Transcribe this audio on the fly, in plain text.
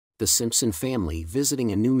the Simpson family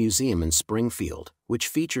visiting a new museum in Springfield, which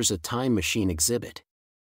features a time machine exhibit.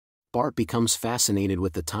 Bart becomes fascinated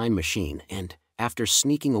with the time machine and, after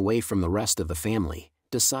sneaking away from the rest of the family,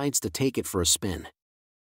 decides to take it for a spin.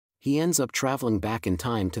 He ends up traveling back in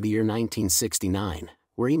time to the year 1969,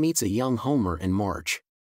 where he meets a young Homer and Marge.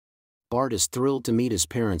 Bart is thrilled to meet his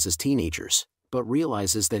parents as teenagers, but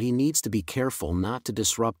realizes that he needs to be careful not to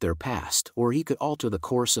disrupt their past or he could alter the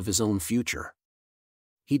course of his own future.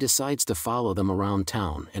 He decides to follow them around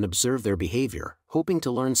town and observe their behavior, hoping to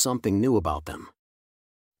learn something new about them.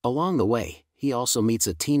 Along the way, he also meets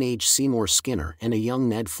a teenage Seymour Skinner and a young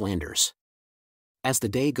Ned Flanders. As the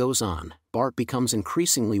day goes on, Bart becomes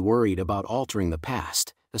increasingly worried about altering the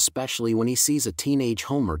past, especially when he sees a teenage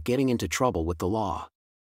Homer getting into trouble with the law.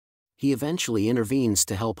 He eventually intervenes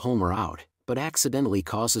to help Homer out, but accidentally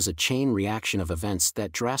causes a chain reaction of events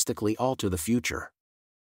that drastically alter the future.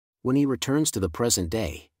 When he returns to the present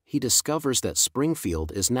day, he discovers that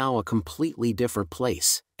Springfield is now a completely different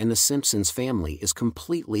place, and the Simpsons family is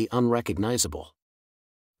completely unrecognizable.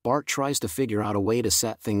 Bart tries to figure out a way to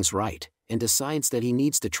set things right, and decides that he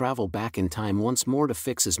needs to travel back in time once more to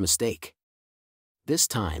fix his mistake. This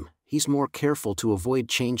time, he's more careful to avoid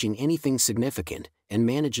changing anything significant, and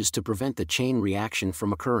manages to prevent the chain reaction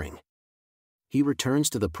from occurring. He returns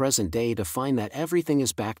to the present day to find that everything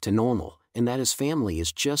is back to normal, and that his family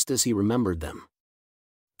is just as he remembered them.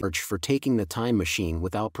 Marge for taking the time machine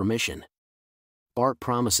without permission. Bart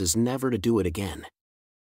promises never to do it again.